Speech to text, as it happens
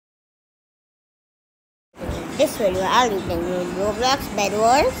this video I'll be playing Roblox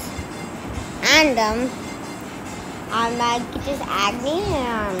bedwars, and I might get this acne,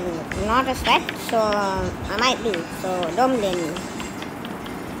 not a sweat, so I might do, so don't blame me.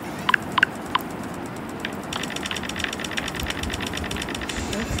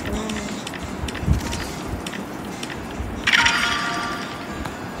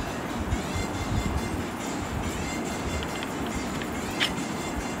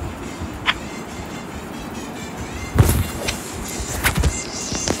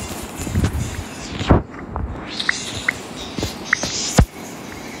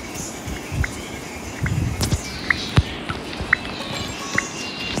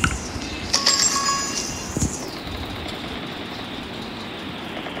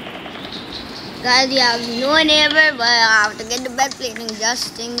 Guys, we have no neighbor, but I have to get the bed plating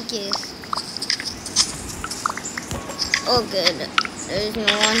just in case. Okay, there is no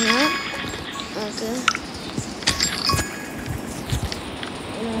one here. Okay.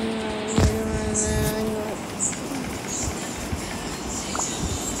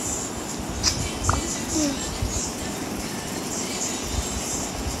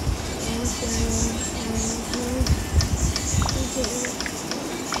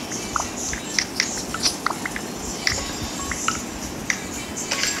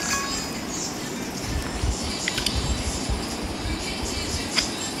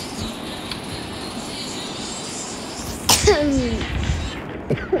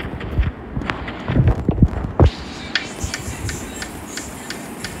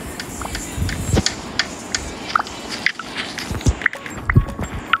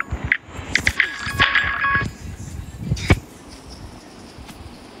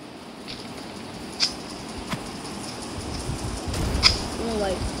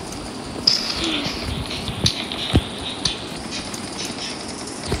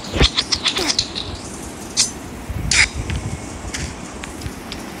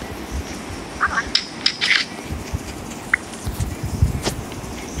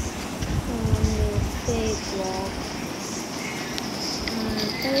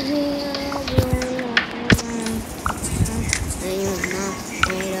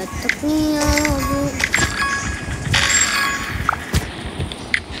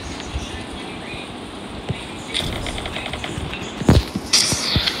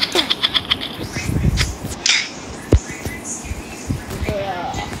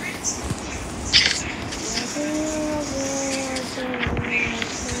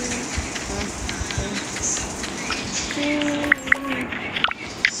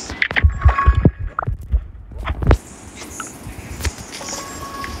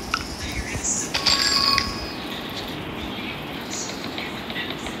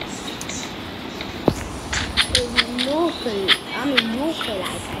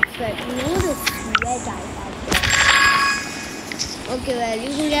 Okay, well, you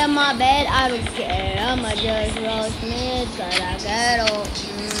can get my bed, I don't care. I'ma just roast me, cause I got all.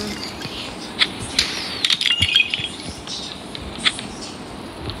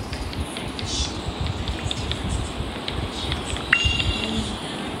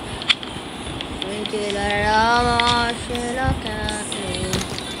 Until I should look at me.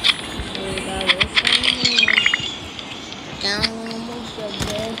 Down almost a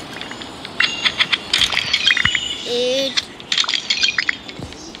bed. It.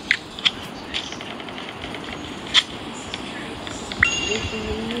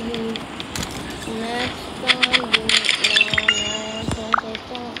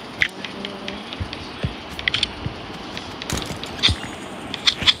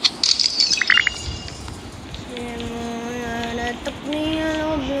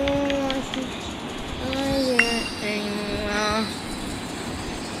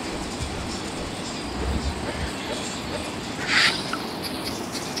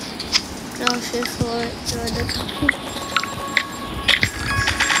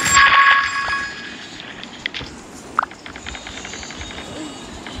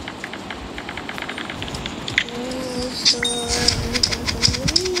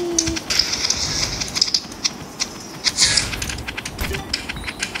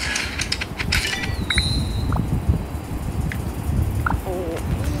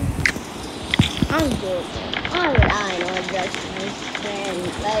 I'm good. I know, just my friend.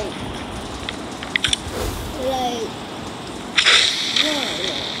 Like,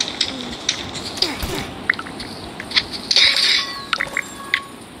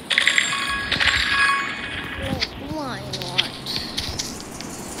 why not?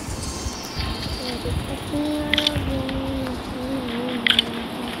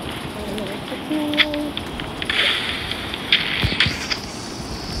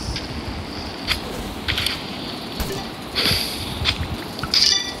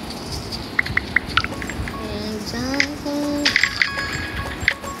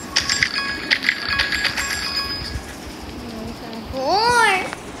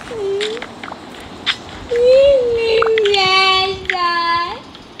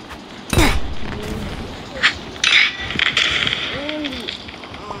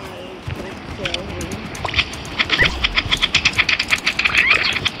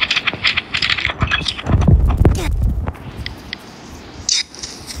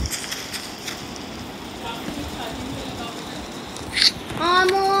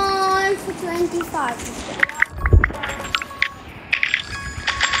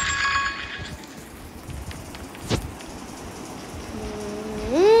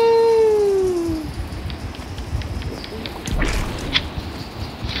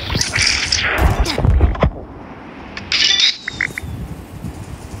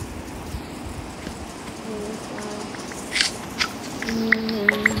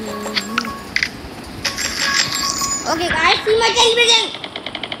 Okay guys, see my television.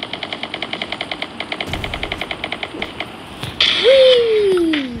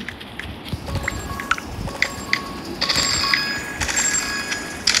 Whee!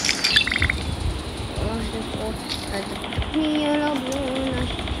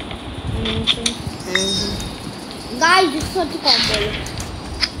 Guys, this is such a combo.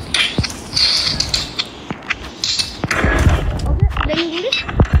 Okay, then you do this.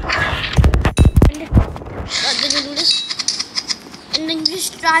 And then you do this. And then you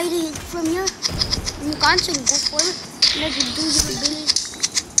just try to hit from here. And you can't swing that forward. And then you do your ability.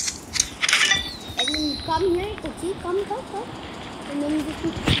 And then you come here, you can see, come. And then you just do,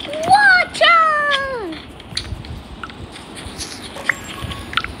 watch out!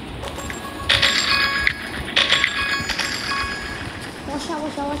 Watch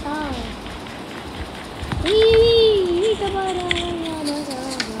out.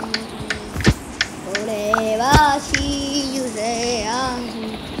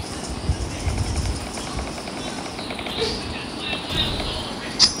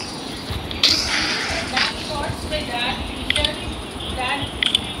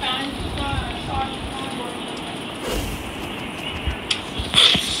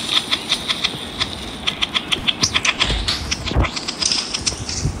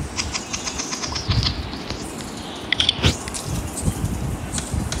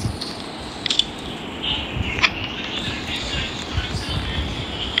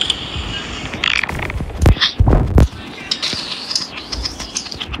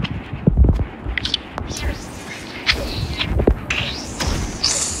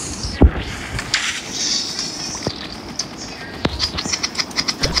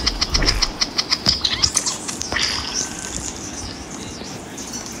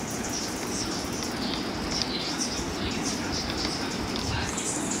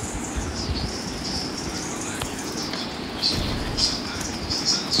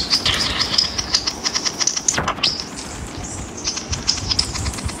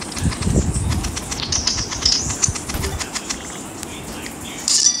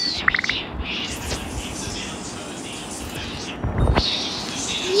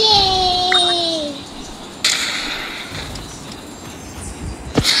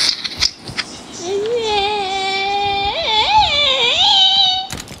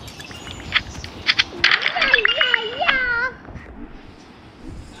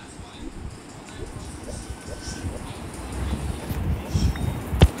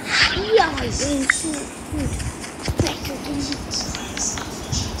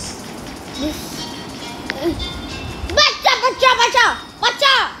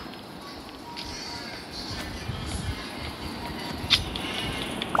 बच्चा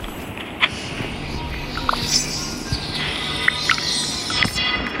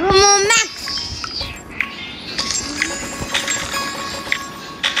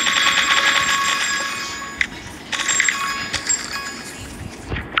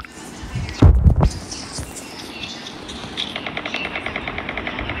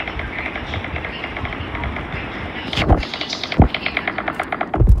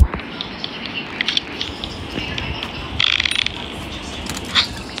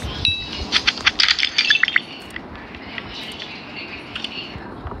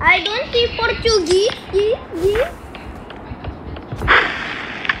I don't speak Portuguese.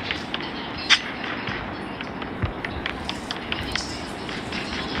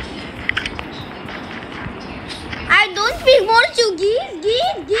 I don't speak Portuguese.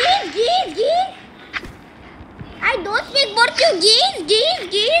 I don't speak Portuguese.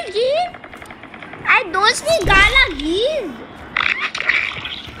 I don't speak Galagese.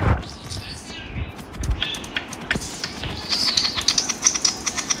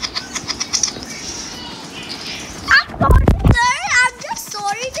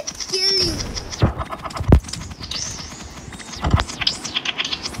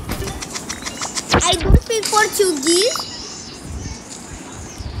 I don't speak Portuguese.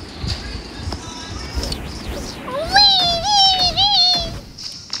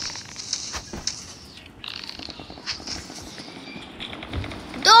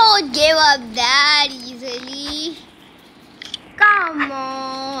 Don't give up that easily. Come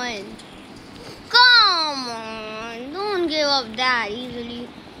on. Don't give up that easily.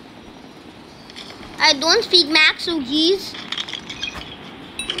 I don't speak Maxugese.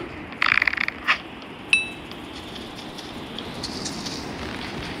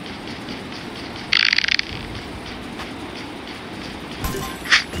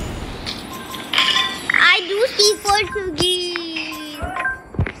 I do speak Portuguese.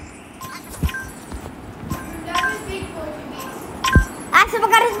 Never speak Portuguese.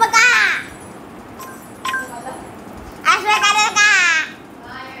 Sepakat.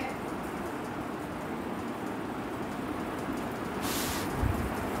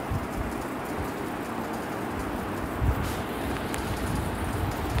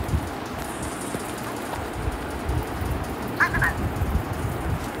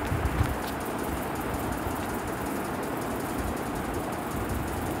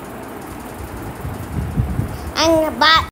 Bye.